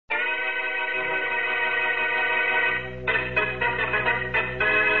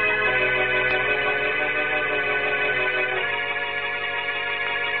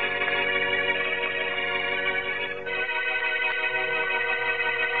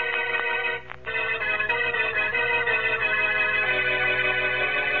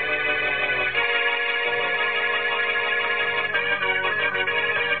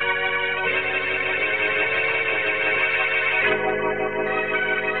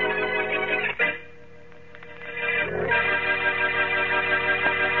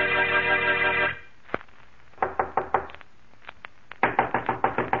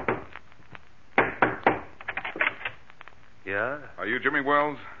Jimmy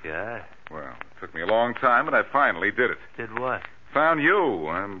Wells? Yeah? Well, it took me a long time, but I finally did it. Did what? Found you.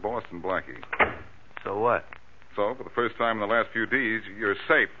 I'm Boston Blackie. So what? So, for the first time in the last few days, you're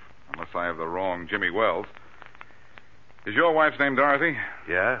safe, unless I have the wrong Jimmy Wells. Is your wife's name Dorothy?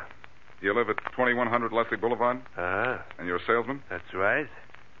 Yeah? Do you live at 2100 Leslie Boulevard? Uh-huh. And you're a salesman? That's right.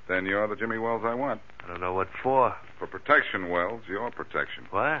 Then you're the Jimmy Wells I want. I don't know what for. For protection, Wells. Your protection.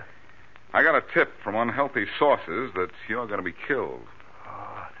 What? I got a tip from unhealthy sources that you're going to be killed.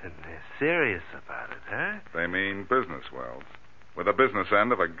 Oh, then they're serious about it, huh? They mean business, Wells. With the business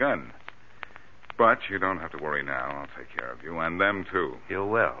end of a gun. But you don't have to worry now. I'll take care of you, and them, too. You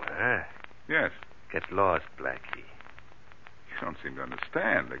will, huh? Yes. Get lost, Blackie. You don't seem to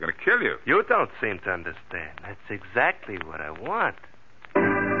understand. They're going to kill you. You don't seem to understand. That's exactly what I want.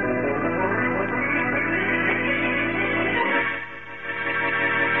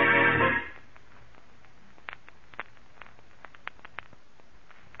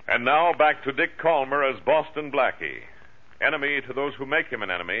 And now back to Dick Calmer as Boston Blackie. Enemy to those who make him an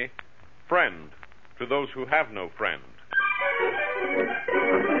enemy. Friend to those who have no friend.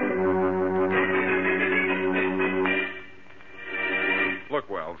 Look,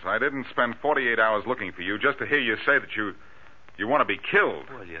 Wells, I didn't spend 48 hours looking for you just to hear you say that you want to be killed.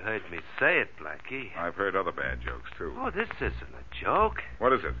 Well, you heard me say it, Blackie. I've heard other bad jokes, too. Oh, this isn't a joke.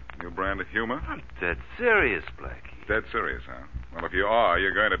 What is it? New brand of humor? I'm dead serious, Blackie. Dead serious, huh? Well, if you are,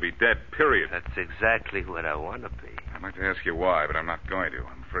 you're going to be dead, period. That's exactly what I want to be. I'd like to ask you why, but I'm not going to.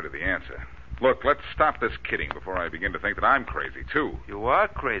 I'm afraid of the answer. Look, let's stop this kidding before I begin to think that I'm crazy, too. You are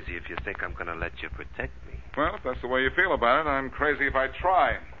crazy if you think I'm going to let you protect me. Well, if that's the way you feel about it, I'm crazy if I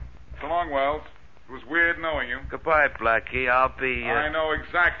try. So long, Wells. It was weird knowing you. Goodbye, Blackie. I'll be... I know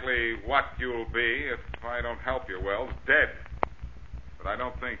exactly what you'll be if I don't help you, Wells. Dead. But I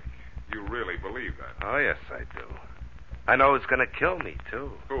don't think you really believe that. Oh, yes, I do. I know who's going to kill me,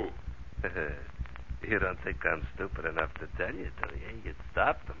 too. Who? You don't think I'm stupid enough to tell you, do you? You'd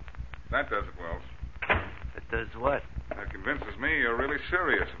stop them. That does it, Wells. It does what? That convinces me you're really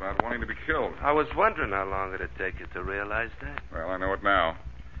serious about wanting to be killed. I was wondering how long it'd take you to realize that. Well, I know it now.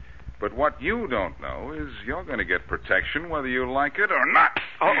 But what you don't know is you're going to get protection whether you like it or not.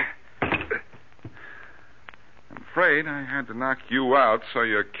 Oh. I'm afraid I had to knock you out so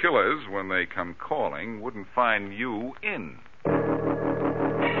your killers, when they come calling, wouldn't find you in.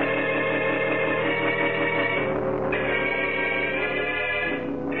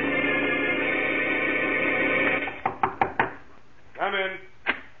 Come in.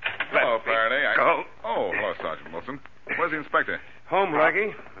 Hello, Faraday. Go. Oh, hello, Sergeant Wilson. Where's the inspector? Home,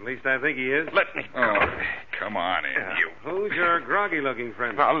 Blackie. At least I think he is. Let me go. Oh, come on in, you. Who's your groggy-looking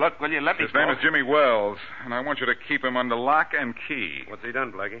friend? Oh, look, will you let me His go? name is Jimmy Wells, and I want you to keep him under lock and key. What's he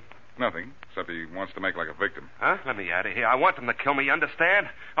done, Blackie? Nothing, except he wants to make like a victim. Huh? Let me out of here. I want them to kill me, you understand?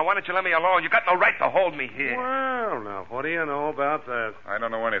 Now, why don't you let me alone? You got no right to hold me here. Well, now, what do you know about that? I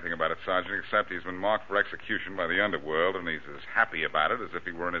don't know anything about it, Sergeant, except he's been marked for execution by the underworld, and he's as happy about it as if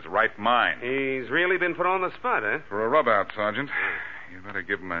he were in his right mind. He's really been put on the spot, eh? For a rub-out, Sergeant, you better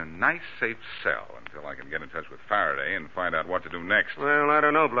give him a nice, safe cell until I can get in touch with Faraday and find out what to do next. Well, I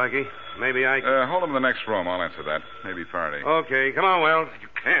don't know, Blackie. Maybe I... Hold him in the next room. I'll answer that. Maybe Faraday. Okay, come on, Wells. You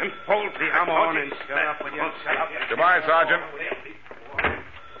can't hold me. Come on and shut up, will you? Shut up. Goodbye, Sergeant.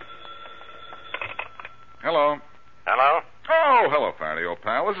 Hello. Hello? Oh, hello, Faraday, old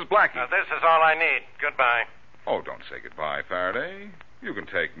pal. This is Blackie. This is all I need. Goodbye. Oh, don't say goodbye, Faraday. You can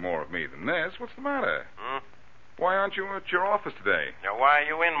take more of me than this. What's the matter? Why aren't you at your office today? Now, why are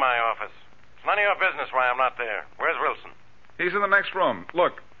you in my office? It's none of your business why I'm not there. Where's Wilson? He's in the next room.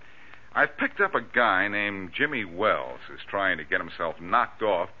 Look, I've picked up a guy named Jimmy Wells who's trying to get himself knocked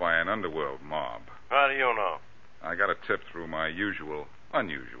off by an underworld mob. How do you know? I got a tip through my unusual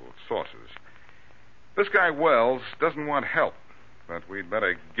sources. This guy Wells doesn't want help, but we'd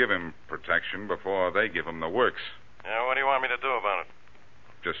better give him protection before they give him the works. Yeah, what do you want me to do about it?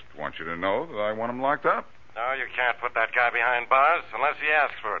 Just want you to know that I want him locked up. No, you can't put that guy behind bars unless he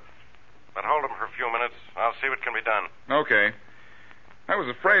asks for it. But hold him for a few minutes. I'll see what can be done. Okay. I was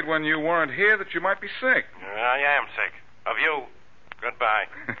afraid when you weren't here that you might be sick. I am sick. Of you. Goodbye.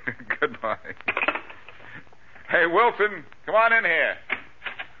 Goodbye. Hey, Wilson, come on in here.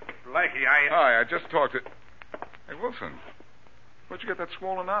 Blackie, Hi, I just talked to... Hey, Wilson, where'd you get that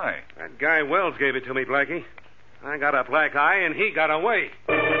swollen eye? That guy Wells gave it to me, Blackie. I got a black eye, and he got away.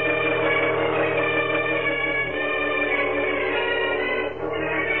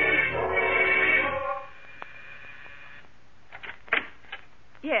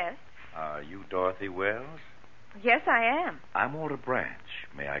 Yes. Are you Dorothy Wells? Yes, I am. I'm Walter Branch.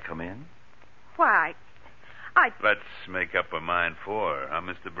 May I come in? Why, Let's make up our mind for her, huh,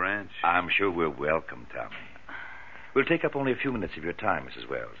 Mr. Branch? I'm sure we're welcome, Tommy. We'll take up only a few minutes of your time, Mrs.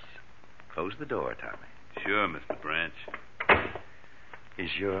 Wells. Close the door, Tommy. Sure, Mr. Branch. Is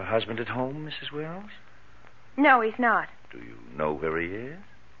your husband at home, Mrs. Wells? No, he's not. Do you know where he is?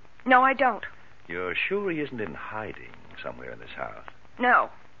 No, I don't. You're sure he isn't in hiding somewhere in this house? No.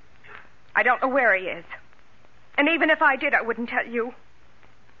 I don't know where he is. And even if I did, I wouldn't tell you.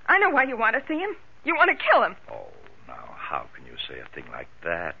 I know why you want to see him. You want to kill him. Oh, now, how can you say a thing like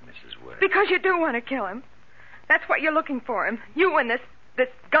that, Mrs. Wells? Because you do want to kill him. That's what you're looking for him. You and this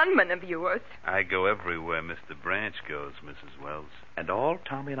gunman of yours. I go everywhere Mr. Branch goes, Mrs. Wells. And all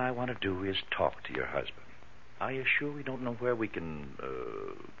Tommy and I want to do is talk to your husband. Are you sure we don't know where we can,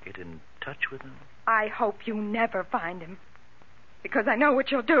 get in touch with him? I hope you never find him. Because I know what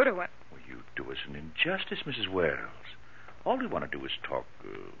you'll do to him. Well, you do us an injustice, Mrs. Wells. All we want to do is talk,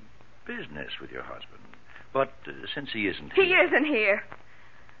 business with your husband. But since he isn't here... He isn't here.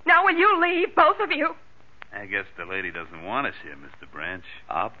 Now will you leave, both of you? I guess the lady doesn't want us here, Mr. Branch.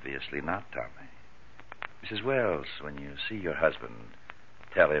 Obviously not, Tommy. Mrs. Wells, when you see your husband,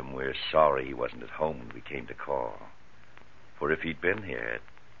 tell him we're sorry he wasn't at home when we came to call. For if he'd been here, it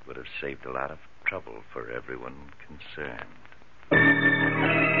would have saved a lot of trouble for everyone concerned.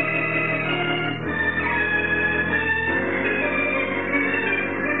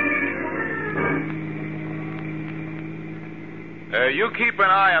 You keep an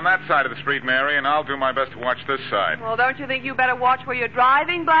eye on that side of the street, Mary, and I'll do my best to watch this side. Well, don't you think you better watch where you're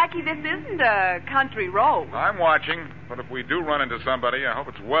driving, Blackie? This isn't a country road. I'm watching, but if we do run into somebody, I hope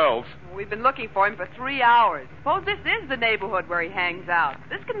it's Wells. We've been looking for him for 3 hours. Suppose this is the neighborhood where he hangs out.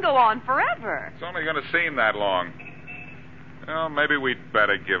 This can go on forever. It's only going to seem that long. Well, maybe we'd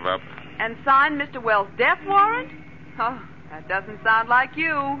better give up. And sign Mr. Wells' death warrant? Oh, that doesn't sound like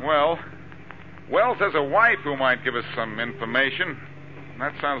you. Well, Wells has a wife who might give us some information.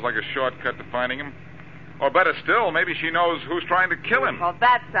 That sounds like a shortcut to finding him. Or better still, maybe she knows who's trying to kill him. Well,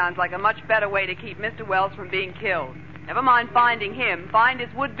 that sounds like a much better way to keep Mr. Wells from being killed. Never mind finding him, find his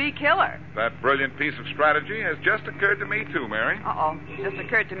would-be killer. That brilliant piece of strategy has just occurred to me, too, Mary. Uh-oh. It just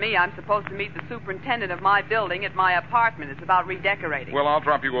occurred to me I'm supposed to meet the superintendent of my building at my apartment. It's about redecorating. Well, I'll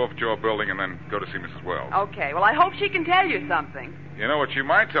drop you off at your building and then go to see Mrs. Wells. Okay. Well, I hope she can tell you something. You know what she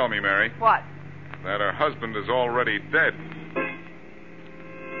might tell me, Mary? What? That her husband is already dead.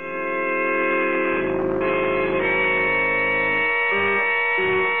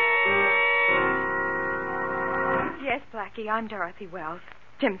 Yes, Blackie, I'm Dorothy Wells,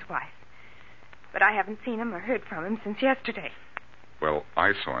 Jim's wife. But I haven't seen him or heard from him since yesterday. Well,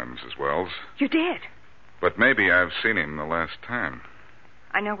 I saw him, Mrs. Wells. You did? But maybe I've seen him the last time.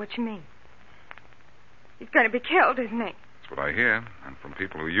 I know what you mean. He's going to be killed, isn't he? That's what I hear, and from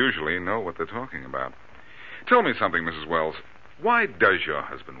people who usually know what they're talking about. Tell me something, Mrs. Wells. Why does your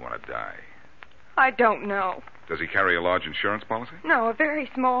husband want to die? I don't know. Does he carry a large insurance policy? No, a very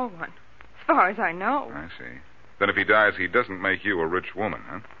small one. As far as I know. I see. Then if he dies, he doesn't make you a rich woman,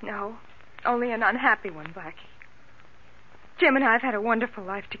 huh? No, only an unhappy one, Blackie. Jim and I have had a wonderful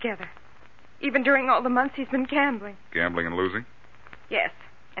life together. Even during all the months he's been gambling. Gambling and losing? Yes,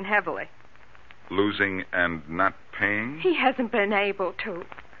 and heavily. Losing and not paying? He hasn't been able to.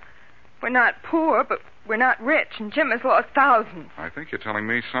 We're not poor, but we're not rich, and Jim has lost thousands. I think you're telling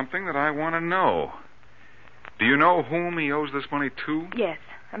me something that I want to know. Do you know whom he owes this money to? Yes,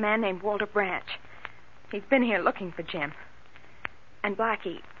 a man named Walter Branch. He's been here looking for Jim. And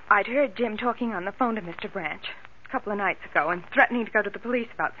Blackie, I'd heard Jim talking on the phone to Mr. Branch a couple of nights ago and threatening to go to the police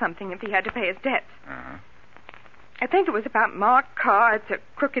about something if he had to pay his debts. Uh-huh. I think it was about marked cards or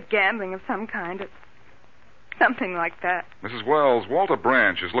crooked gambling of some kind. Something like that. Mrs. Wells, Walter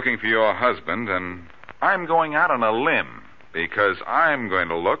Branch is looking for your husband, and I'm going out on a limb because I'm going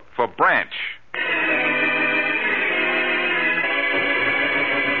to look for Branch.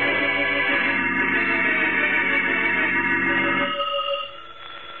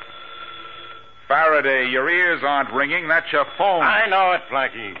 Faraday, your ears aren't ringing. That's your phone. I know it,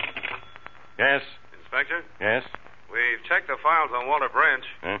 Blackie. Yes? Inspector? Yes? We've checked the files on Walter Branch.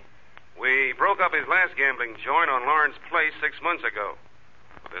 Huh? We broke up his last gambling joint on Lawrence Place 6 months ago.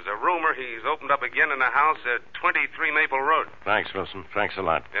 There's a rumor he's opened up again in a house at 23 Maple Road. Thanks, Wilson. Thanks a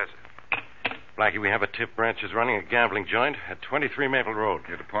lot. Yes, sir. Blackie, we have a tip. Branch is running a gambling joint at 23 Maple Road.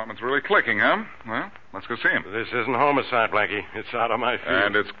 Your department's really clicking, huh? Well, let's go see him. This isn't homicide, Blackie. It's out of my field.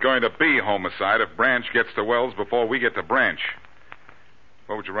 And it's going to be homicide if Branch gets to Wells before we get to Branch.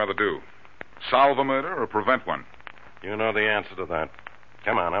 What would you rather do? Solve a murder or prevent one? You know the answer to that.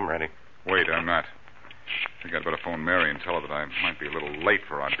 Come on, I'm ready. Wait, I'm not. I think I'd better phone Mary and tell her that I might be a little late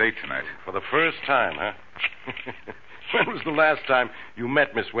for our date tonight. For the first time, huh? When was the last time you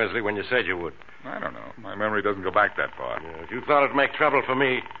met Miss Wesley when you said you would? I don't know. My memory doesn't go back that far. Yeah, if you thought it'd make trouble for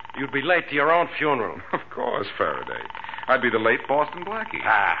me, you'd be late to your own funeral. Of course, Faraday. I'd be the late Boston Blackie.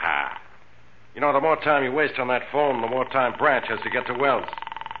 Ha. You know, the more time you waste on that phone, the more time Branch has to get to Wells.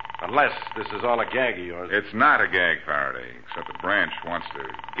 Unless this is all a gag of yours. It's not a gag, Faraday, except that Branch wants to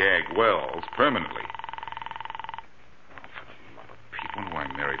gag Wells permanently. Oh, for the love of Pete, wonder why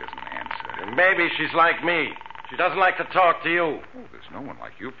Mary doesn't answer. And maybe she's like me. She doesn't like to talk to you. Oh, there's no one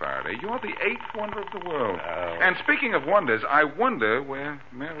like you, Faraday. You're the eighth wonder of the world. And speaking of wonders, I wonder where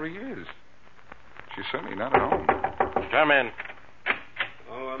Mary is. She's certainly not at home. Come in.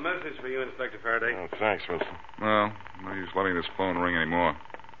 Oh, a message for you, Inspector Faraday. Oh, thanks, Wilson. Well, no use letting this phone ring anymore.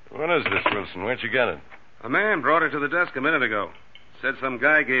 What is this, Wilson? Where'd you get it? A man brought it to the desk a minute ago. Said some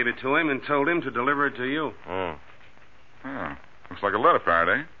guy gave it to him and told him to deliver it to you. Oh. Oh, looks like a letter,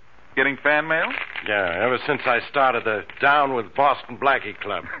 Faraday. Getting fan mail? Yeah, ever since I started the Down with Boston Blackie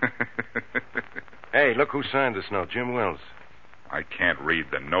Club. Hey, look who signed this note, Jim Wells. I can't read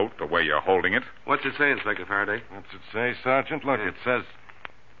the note the way you're holding it. What's it say, Inspector Faraday? What's it say, Sergeant? Look, it says,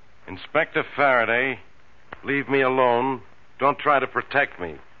 Inspector Faraday, leave me alone. Don't try to protect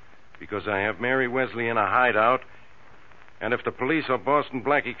me, because I have Mary Wesley in a hideout, and if the police or Boston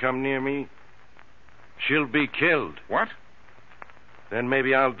Blackie come near me, she'll be killed. What? Then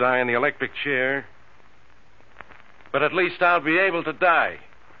maybe I'll die in the electric chair, but at least I'll be able to die.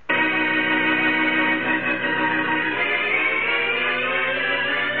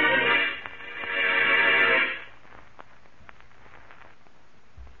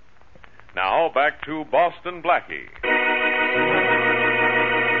 Now, back to Boston Blackie.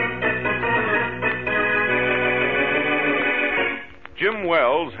 Jim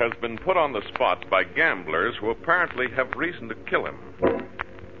Wells has been put on the spot by gamblers who apparently have reason to kill him.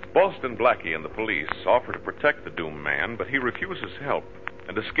 Boston Blackie and the police offer to protect the doomed man, but he refuses help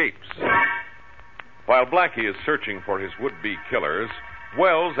and escapes. While Blackie is searching for his would-be killers,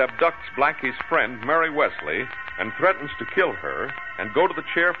 Wells abducts Blackie's friend, Mary Wesley, and threatens to kill her and go to the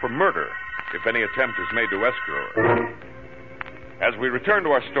chair for murder if any attempt is made to rescue her. As we return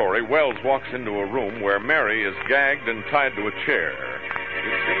to our story, Wells walks into a room where Mary is gagged and tied to a chair.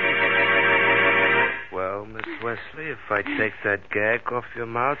 Well, Miss Wesley, if I take that gag off your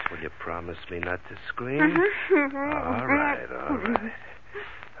mouth, will you promise me not to scream? All right.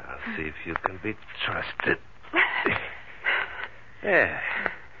 I'll see if you can be trusted. Yeah.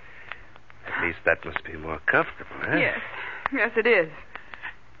 At least that must be more comfortable, huh? Yes, it is.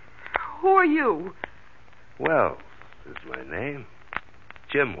 Who are you? Wells is my name.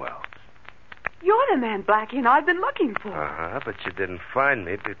 Jim Wells. You're the man Blackie and I've been looking for. But you didn't find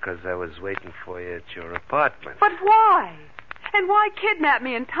me because I was waiting for you at your apartment. But why? And why kidnap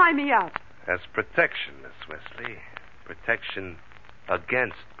me and tie me up? As protection, Miss Wesley. Protection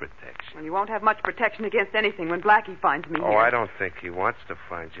against protection. Well, you won't have much protection against anything when Blackie finds me here. Oh, I don't think he wants to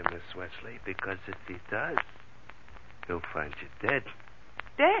find you, Miss Wesley, because if he does, he'll find you dead.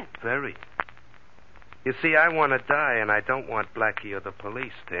 Dead? Very. You see, I want to die, and I don't want Blackie or the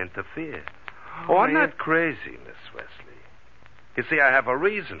police to interfere. Oh, I'm not crazy, Miss Wesley. You see, I have a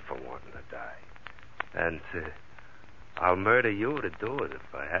reason for wanting to die. And I'll murder you to do it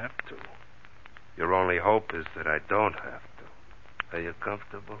if I have to. Your only hope is that I don't have to. Are you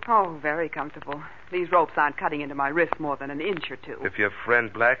comfortable? Oh, very comfortable. These ropes aren't cutting into my wrist more than an inch or two. If your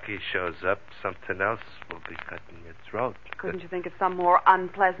friend Blackie shows up, something else will be cutting your throat. Couldn't you think of some more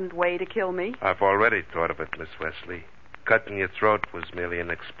unpleasant way to kill me? I've already thought of it, Miss Wesley. Cutting your throat was merely an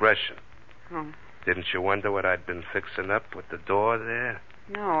expression. Oh. Didn't you wonder what I'd been fixing up with the door there?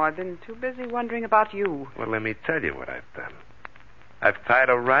 No, I've been too busy wondering about you. Well, let me tell you what I've done. I've tied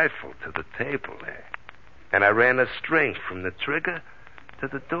a rifle to the table there. And I ran a string from the trigger to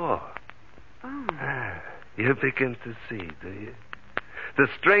the door. Oh. You begin to see, do you? The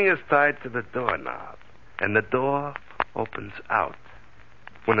string is tied to the doorknob, and the door opens out.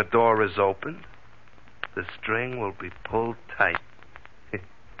 When the door is opened, the string will be pulled tight,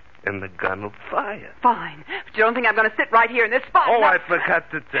 and the gun will fire. Fine. But you don't think I'm going to sit right here in this spot? Oh, I forgot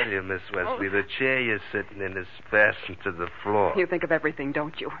to tell you, Miss Wesley. The chair you're sitting in is fastened to the floor. You think of everything,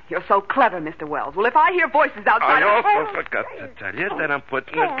 don't you? You're so clever, Mr. Wells. Well, if I hear voices outside... I also forgot to tell you that I'm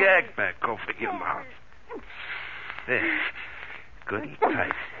putting the gag back over your mouth. There. Good and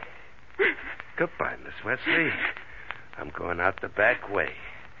tight. Goodbye, Miss Wesley. I'm going out the back way.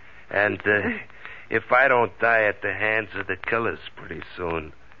 And if I don't die at the hands of the killers pretty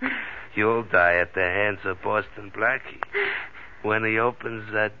soon, you'll die at the hands of Boston Blackie when he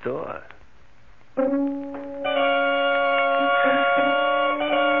opens that door.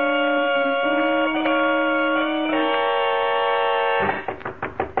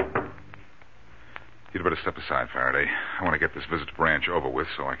 You'd better step aside, Faraday. I want to get this visit to Branch over with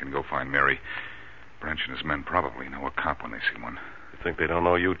so I can go find Mary. Branch and his men probably know a cop when they see one. You think they don't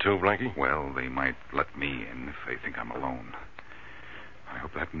know you, too, Blackie? Well, they might let me in if they think I'm alone. I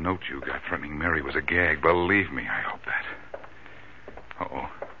hope that note you got threatening Mary was a gag. Believe me, I hope that. Uh-oh.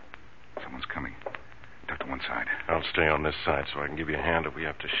 Someone's coming. Duck to one side. I'll stay on this side so I can give you a hand if we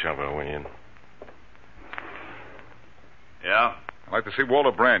have to shove our way in. Yeah? I'd like to see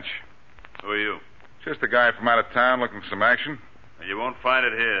Walter Branch. Who are you? Just a guy from out of town looking for some action. You won't find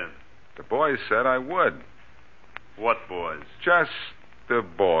it here. The boys said I would. What boys? Just the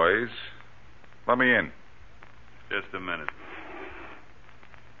boys. Let me in. Just a minute.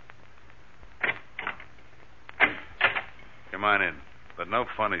 Come on in. But no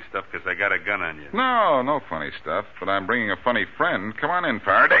funny stuff, because I got a gun on you. No funny stuff. But I'm bringing a funny friend. Come on in,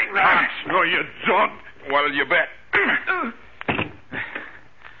 Faraday. No, you don't. What'll you bet?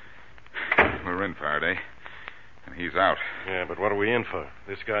 We're in, Faraday. And he's out. Yeah, but what are we in for?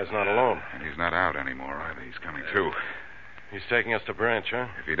 This guy's not alone. And he's not out anymore either. He's coming, too. He's taking us to Branch, huh?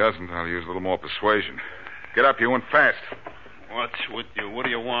 If he doesn't, I'll use a little more persuasion. Get up, you, and fast. What's with you? What do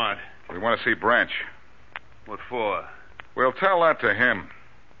you want? We want to see Branch. What for? We'll tell that to him.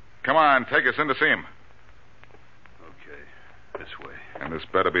 Come on, take us in to see him. Okay, this way. And this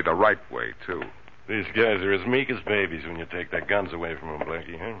better be the right way, too. These guys are as meek as babies when you take their guns away from them,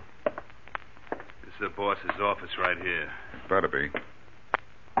 Blackie, huh? This is the boss's office right here. It better be.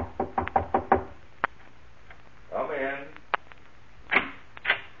 Come in.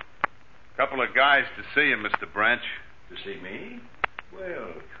 Couple of guys to see you, Mr. Branch. To see me?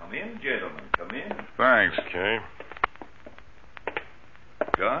 Well, come in, gentlemen. Come in. Thanks. Okay.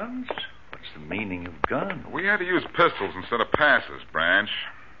 Guns? What's the meaning of gun? We had to use pistols instead of passes, Branch.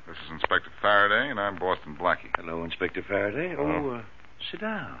 This is Inspector Faraday, and I'm Boston Blackie. Hello, Inspector Faraday. Sit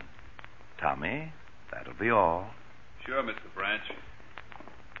down. Tommy, that'll be all. Sure, Mr. Branch.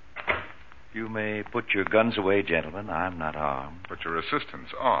 You may put your guns away, gentlemen. I'm not armed. But your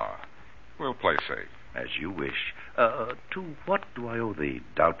assistants are. We'll play safe. As you wish. To what do I owe the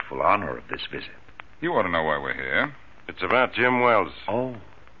doubtful honor of this visit? You ought to know why we're here. It's about Jim Wells. Oh,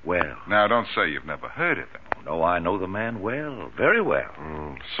 well. Now, don't say you've never heard of him. No, I know the man well. Very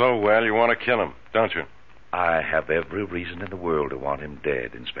well. So well you want to kill him, don't you? I have every reason in the world to want him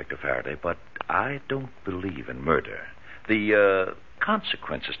dead, Inspector Faraday, but I don't believe in murder. The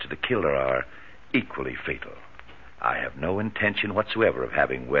consequences to the killer are equally fatal. I have no intention whatsoever of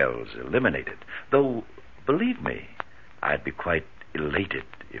having Wells eliminated, though, believe me, I'd be quite elated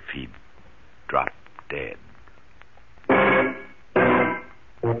if he'd drop dead.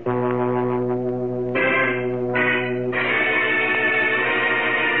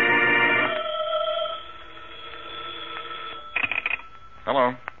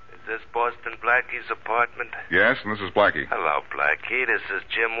 Hello. Is this Boston Blackie's apartment? Yes, and this is Blackie. Hello, Blackie. This is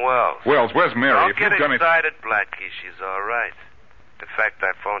Jim Wells. Wells, where's Mary? Don't If get you've done excited, Blackie. She's all right. In fact,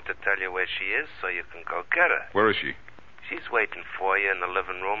 I phoned to tell you where she is so you can go get her. Where is she? She's waiting for you in the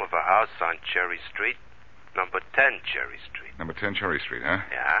living room of a house on Cherry Street, number 10 Cherry Street. Number 10 Cherry Street, huh?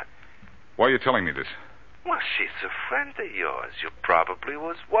 Yeah? Why are you telling me this? Well, she's a friend of yours. You probably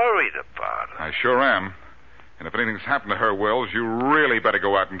was worried about her. I sure am. And if anything's happened to her, Wells, you really better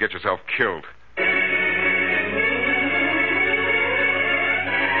go out and get yourself killed.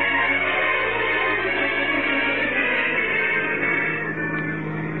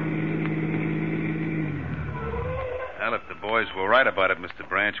 Well, if the boys were right about it, Mr.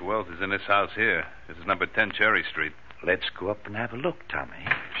 Branch, Wells is in this house here. This is number 10 Cherry Street. Let's go up and have a look, Tommy.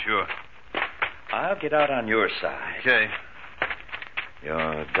 Sure. I'll get out on your side. Okay.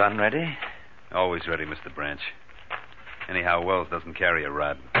 Your gun ready? Always ready, Mr. Branch. Anyhow, Wells doesn't carry a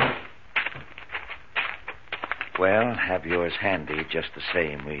rod. Well, have yours handy just the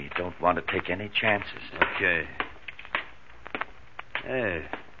same. We don't want to take any chances. Okay. Hey,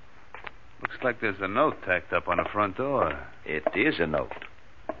 looks like there's a note tacked up on the front door. It is a note.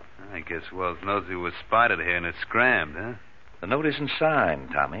 I guess Wells knows he was spotted here and is scrammed, huh? The note isn't signed,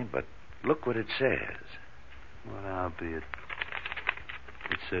 Tommy, but look what it says. Well, I'll be it.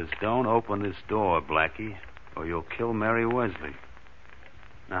 It says, "Don't open this door, Blackie, or you'll kill Mary Wesley."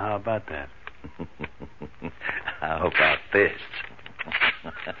 Now, how about that? How about this?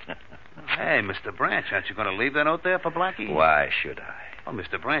 Hey, Mr. Branch, aren't you going to leave that note there for Blackie? Why should I? Oh,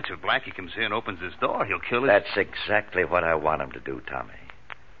 Mr. Branch, if Blackie comes here and opens his door, he'll kill his... That's exactly what I want him to do, Tommy.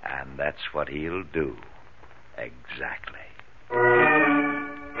 And that's what he'll do. Exactly.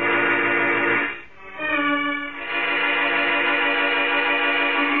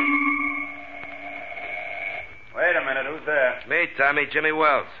 Wait a minute, who's there? Me, Tommy, Jimmy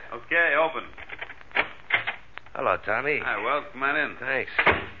Wells. Okay, open. Hello, Tommy. Hi, Wells. Come on in. Thanks.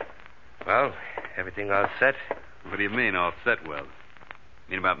 Well, everything all set? What do you mean, all set, Wells?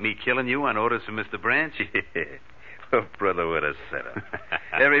 Mean about me killing you on orders from Mr. Branch? Oh, brother, what a setup.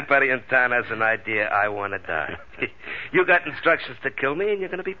 Everybody in town has an idea I want to die. You got instructions to kill me, and you're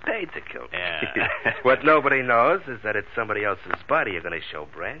going to be paid to kill me. Yeah. What nobody knows is that it's somebody else's body you're going to show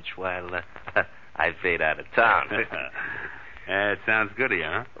Branch while I fade out of town. It sounds good of you,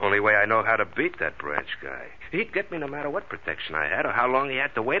 huh? Only way I know how to beat that Branch guy. He'd get me no matter what protection I had or how long he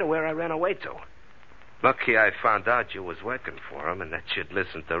had to wait or where I ran away to. Lucky I found out you was working for him and that you'd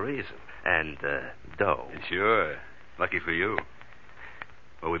listen to reason. And, dough. Sure. Lucky for you.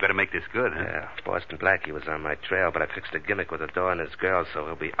 Well, we better make this good, huh? Yeah, Boston Blackie was on my trail, but I fixed a gimmick with the door and his girl, so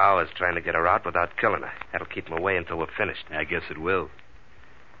he'll be hours trying to get her out without killing her. That'll keep him away until we're finished. I guess it will.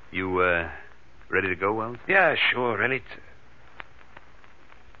 You, ready to go, Wells? Yeah, sure,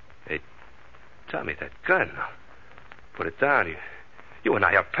 Hey, Tommy, that gun. Put it down. You and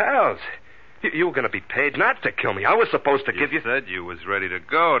I are pals. You were going to be paid not to kill me. I was supposed to give you... You said you was ready to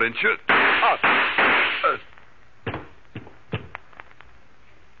go, didn't you? Oh.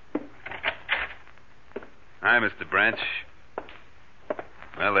 Hi, Mr. Branch.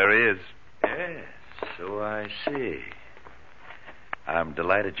 Well, there he is. Yes, so I see. I'm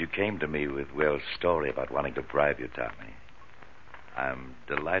delighted you came to me with Wells' story about wanting to bribe you, Tommy. I'm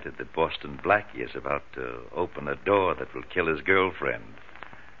delighted that Boston Blackie is about to open a door that will kill his girlfriend.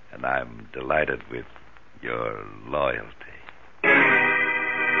 And I'm delighted with your loyalty.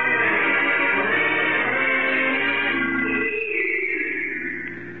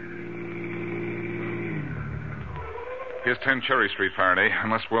 Here's 10 Cherry Street, Faraday.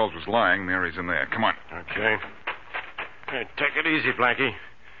 Unless Wells was lying, Mary's in there. Come on. Okay. Hey, take it easy, Blackie.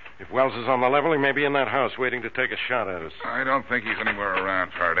 If Wells is on the level, he may be in that house waiting to take a shot at us. I don't think he's anywhere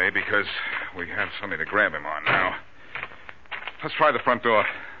around, Faraday, because we have something to grab him on now. Let's try the front door.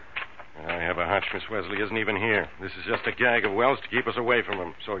 I have a hunch Miss Wesley isn't even here. This is just a gag of Wells to keep us away from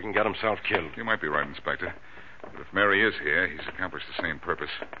him so he can get himself killed. You might be right, Inspector. But if Mary is here, he's accomplished the same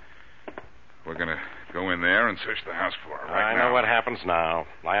purpose. We're going to go in there and search the house for her right now. I know what happens now.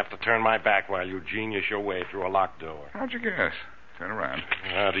 I have to turn my back while you genius your way through a locked door. How'd you guess? Turn around.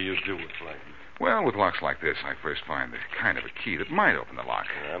 How do you do it, Blackie? Well, with locks like this, I first find the kind of a key that might open the lock.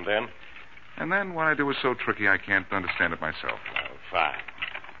 And then? And then what I do is so tricky I can't understand it myself. Oh, fine.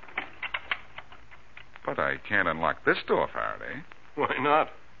 But I can't unlock this door, Faraday. Why not?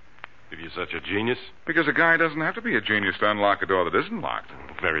 If you're such a genius? Because a guy doesn't have to be a genius to unlock a door that isn't locked.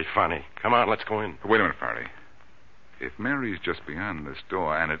 Very funny. Come on, let's go in. Wait a minute, Faraday. If Mary's just beyond this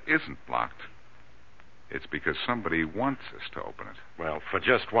door and it isn't locked, it's because somebody wants us to open it. Well, for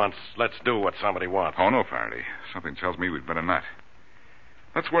just once, let's do what somebody wants. Oh, no, Faraday. Something tells me we'd better not.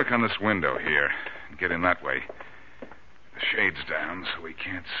 Let's work on this window here and get in that way. The shade's down so we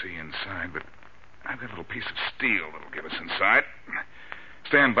can't see inside, but I've got a little piece of steel that'll get us inside.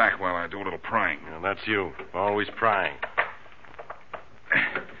 Stand back while I do a little prying. Well, that's you. Always prying.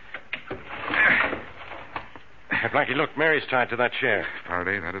 Hey, Blackie, look, Mary's tied to that chair.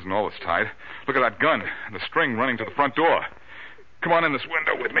 Faraday, that isn't all that's tied. Look at that gun and the string running to the front door. Come on in this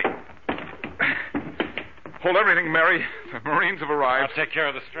window with me. Hold everything, Mary. The Marines have arrived. I'll take care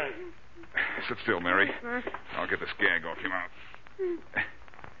of the string. Sit still, Mary. I'll get this gag off your mouth.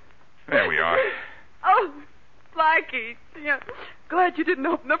 There we are. Oh, Blackie. Yeah. Glad you didn't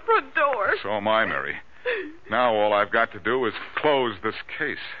open the front door. So am I, Mary. Now all I've got to do is close this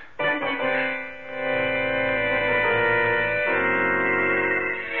case.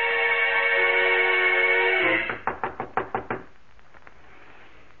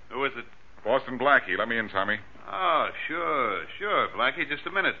 Who is it? Boston Blackie. Let me in, Tommy. Oh, sure, Blackie. Just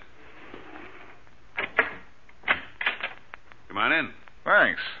a minute. Come on in.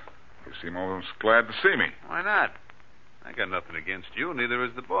 Thanks. You seem almost glad to see me. Why not? I got nothing against you, neither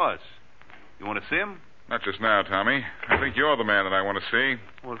is the boss. You want to see him? Not just now, Tommy. I think you're the man that I want to see.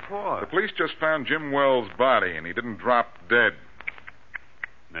 What for? The police just found Jim Wells' body, and he didn't drop dead.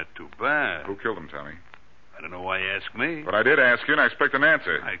 Not too bad. Who killed him, Tommy? I don't know why you ask me. But I did ask you, and I expect an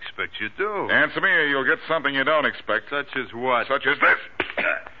answer. I expect you do. Answer me, or you'll get something you don't expect. Such as what? Such as this.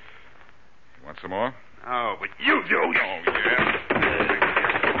 You want some more? Oh, but you do. Oh, yeah.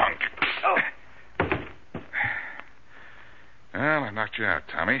 Punk. Oh. Well, I knocked you out,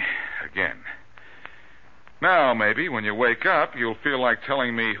 Tommy. Again. Now, maybe, when you wake up, you'll feel like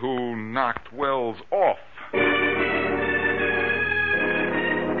telling me who knocked Wells off.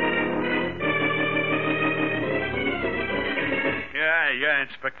 Yeah, Yeah,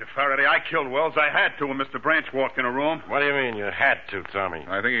 Inspector Faraday. I killed Wells. I had to when Mr. Branch walked in a room. What do you mean you had to, Tommy?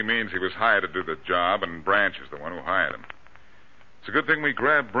 I think he means he was hired to do the job, and Branch is the one who hired him. It's a good thing we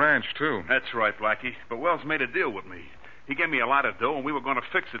grabbed Branch, too. That's right, Blackie. But Wells made a deal with me. He gave me a lot of dough, and we were going to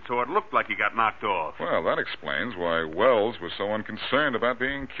fix it so it looked like he got knocked off. Well, that explains why Wells was so unconcerned about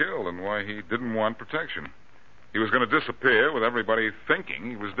being killed and why he didn't want protection. He was going to disappear with everybody thinking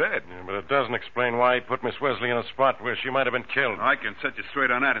he was dead. Yeah, but it doesn't explain why he put Miss Wesley in a spot where she might have been killed. I can set you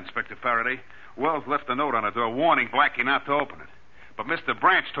straight on that, Inspector Faraday. Wells left a note on the door warning Blackie not to open it. But Mr.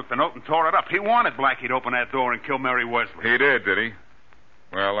 Branch took the note and tore it up. He wanted Blackie to open that door and kill Mary Wesley. He did he?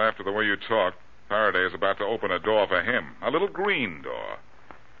 Well, after the way you talk, Faraday is about to open a door for him. A little green door.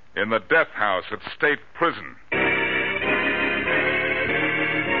 In the death house at State Prison.